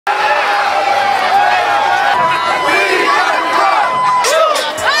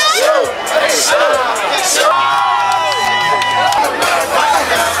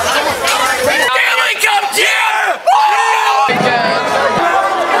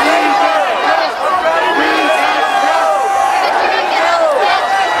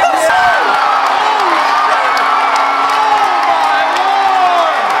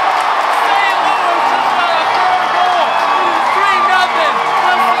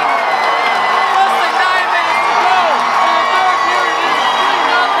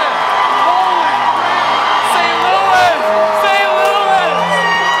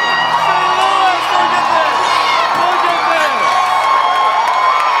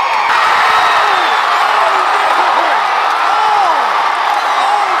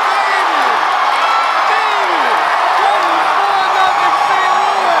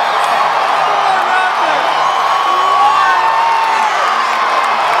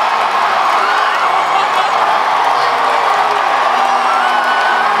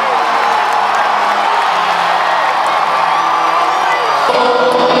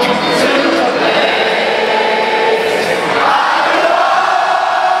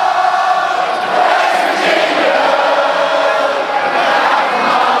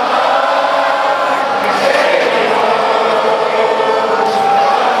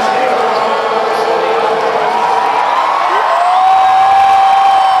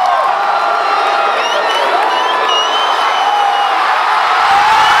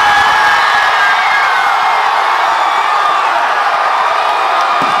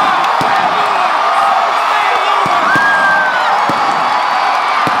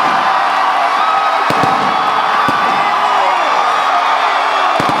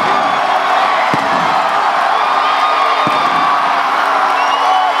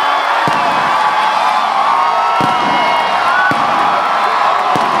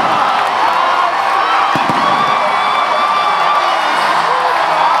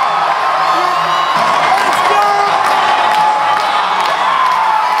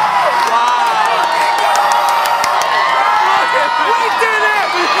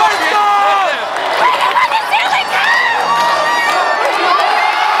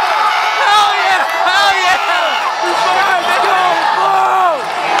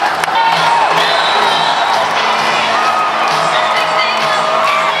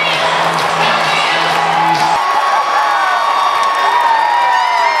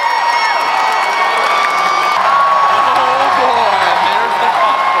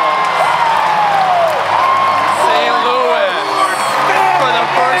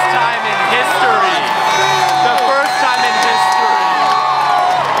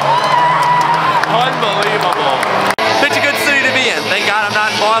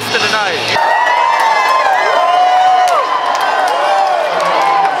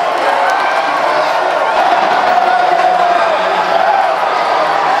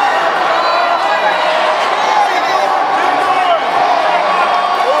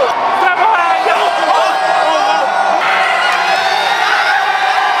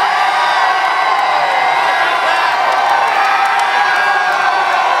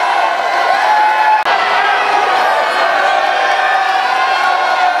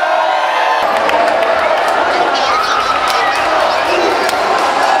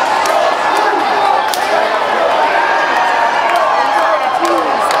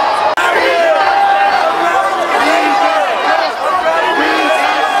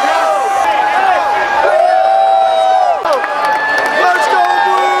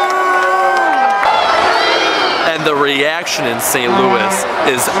and the reaction in St. Louis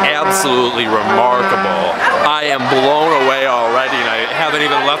is absolutely remarkable. I am blown away already, and I haven't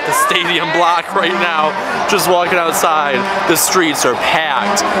even left the stadium block right now. Just walking outside, the streets are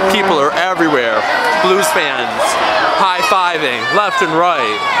packed. People are everywhere. Blues fans high-fiving left and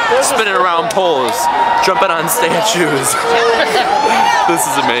right, spinning around poles, jumping on statues. This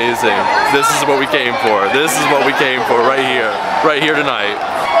is amazing. This is what we came for. This is what we came for right here tonight.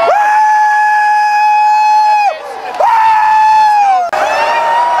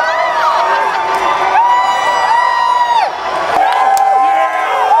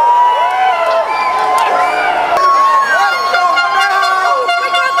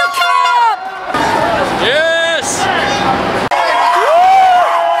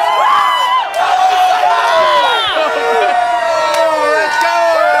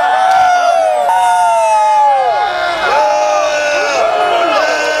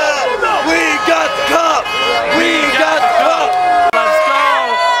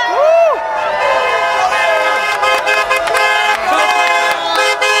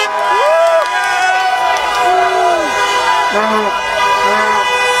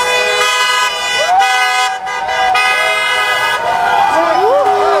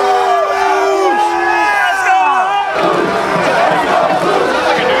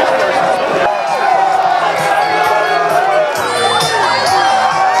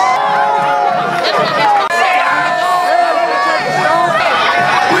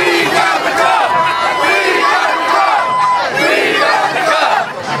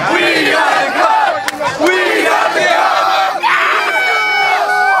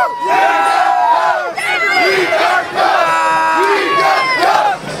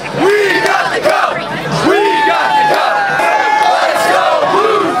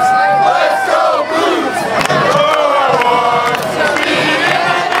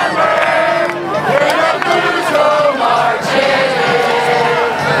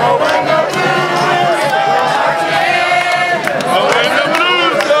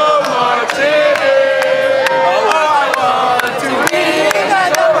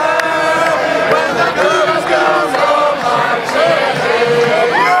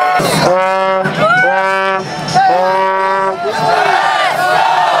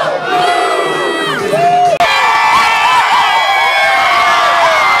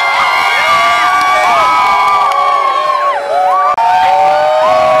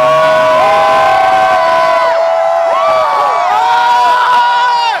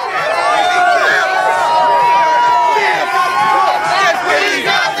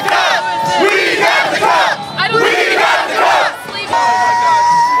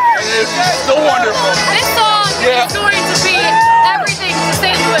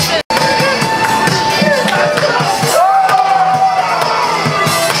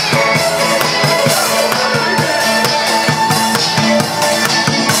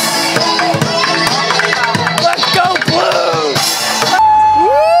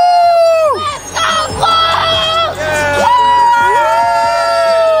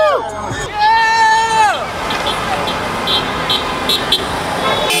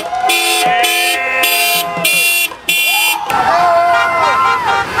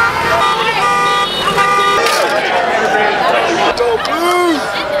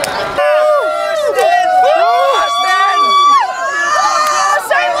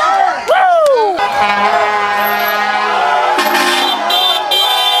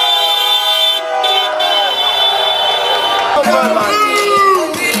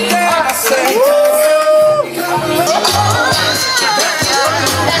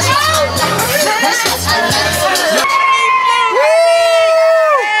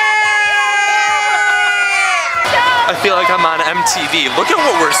 I feel like I'm on MTV. Look at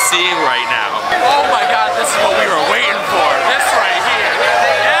what we're seeing right now. Oh my God, this is what we were waiting for. This right here.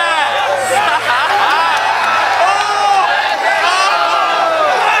 Yes!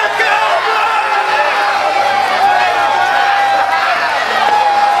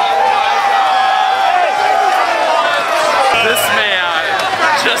 This man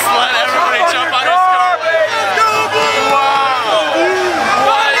just let everybody jump on his car. Wow!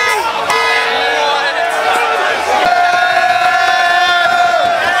 What? What?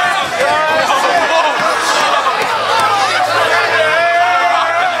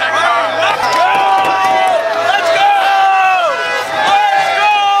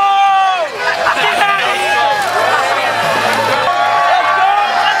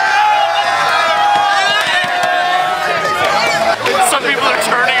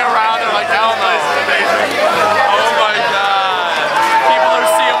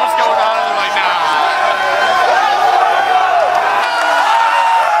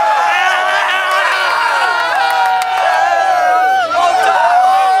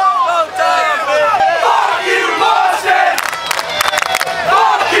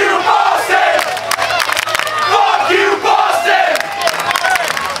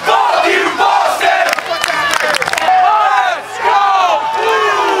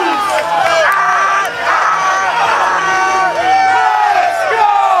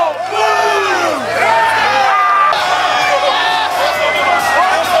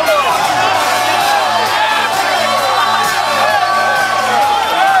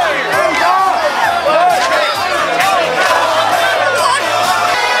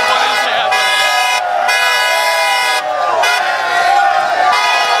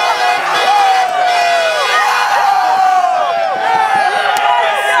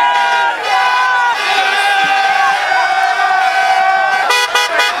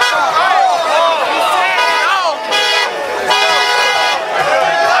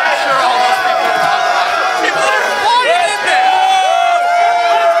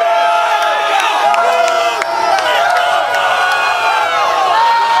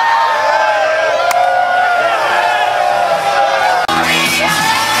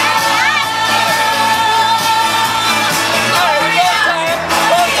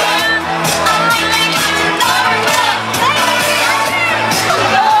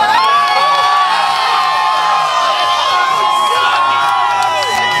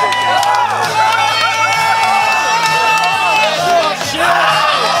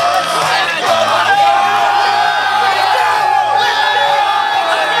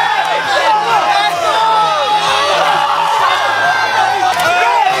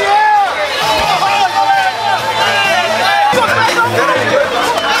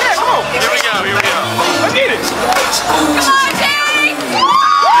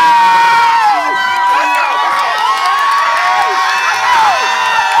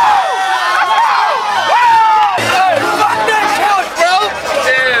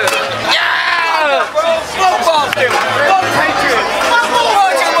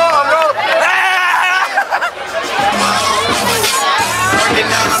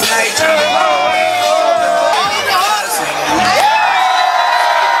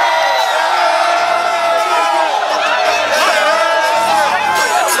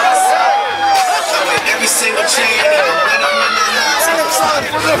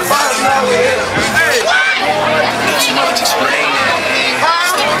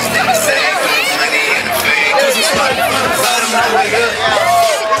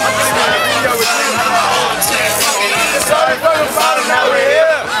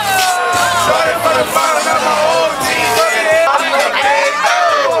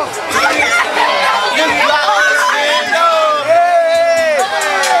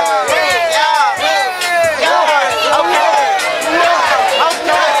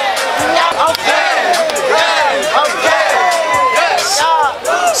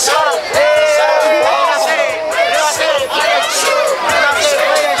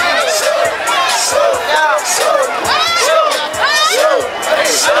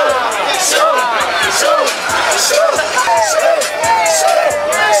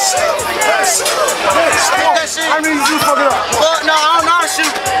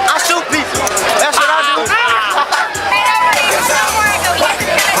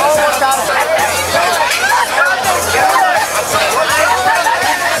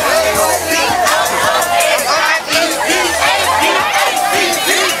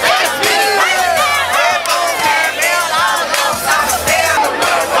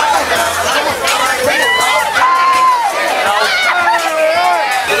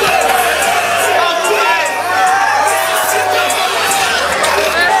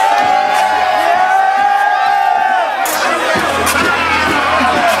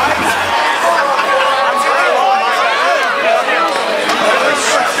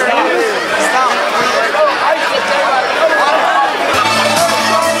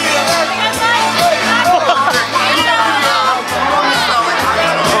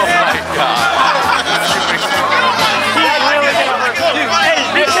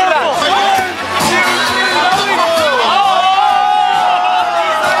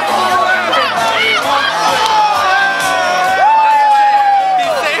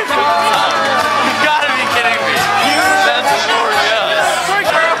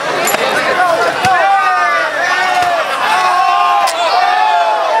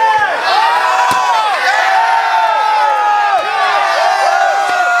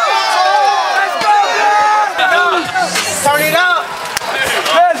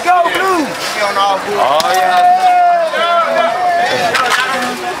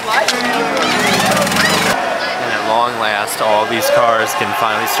 All these cars can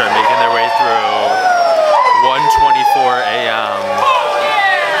finally start making their way through. 1:24 a.m.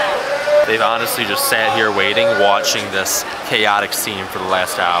 They've honestly just sat here waiting, watching this chaotic scene for the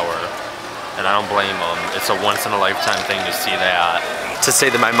last hour. And I don't blame them. It's a once-in-a-lifetime thing to see that. To say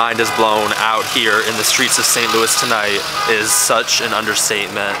that my mind is blown out here in the streets of St. Louis tonight is such an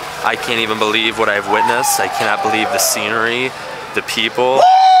understatement. I can't even believe what I've witnessed. I cannot believe the scenery, the people,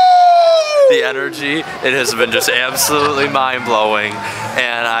 the energy. It has been just absolutely mind-blowing,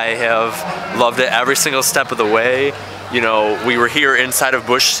 and I have loved it every single step of the way. You know, we were here inside of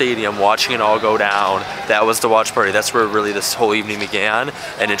Busch Stadium watching it all go down. That was the watch party. That's where really this whole evening began,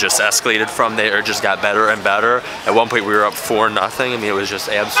 and it just escalated from there. It just got better and better. At one point we were up 4-0. I mean, it was just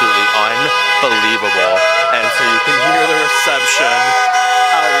absolutely unbelievable. And so you can hear the reception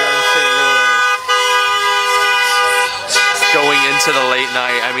out here in St. Louis going into the late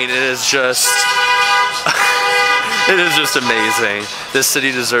night. I mean, it is just it is just amazing. This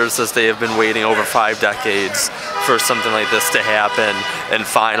city deserves this. They have been waiting over 5 decades for something like this to happen, and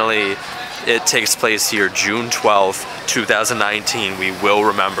finally it takes place here, June 12th, 2019. We will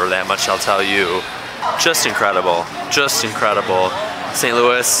remember, that much I'll tell you. Just incredible, just incredible. St.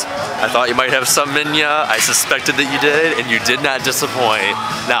 Louis, I thought you might have something in you. I suspected that you did, and you did not disappoint.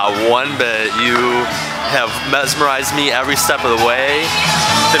 Not one bit. You have mesmerized me every step of the way.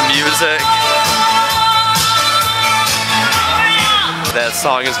 The music. That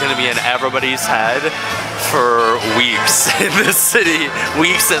song is going to be in everybody's head for weeks in this city.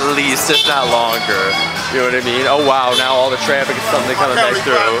 Weeks at least, if not longer. You know what I mean? Oh wow, now all the traffic is suddenly coming back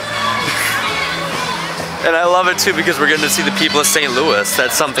through. And I love it too because we're getting to see the people of St. Louis.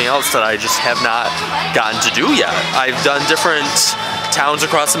 That's something else that I just have not gotten to do yet. I've done different towns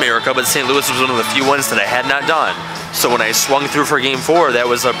across America, but St. Louis was one of the few ones that I had not done. So when I swung through for Game 4, that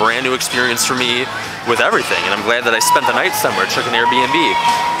was a brand new experience for me with everything. And I'm glad that I spent the night somewhere, took an Airbnb.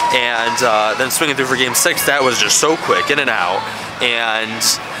 And then swinging through for Game 6, that was just so quick, in and out. And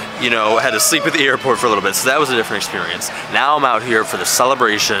you know, had to sleep at the airport for a little bit, so that was a different experience. Now I'm out here for the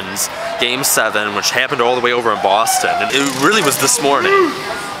celebrations, Game 7, which happened all the way over in Boston. And it really was this morning.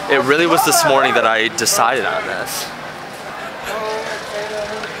 It really was this morning that I decided on this.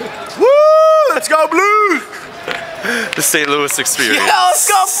 Woo! Let's go Blues! The St. Louis experience. Yeah, let's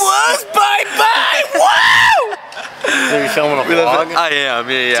go Blues! Bye-bye! Woo! Are you filming a vlog? I am,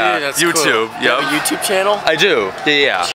 yeah. Dude, that's YouTube, cool. You have a YouTube channel? I do, yeah.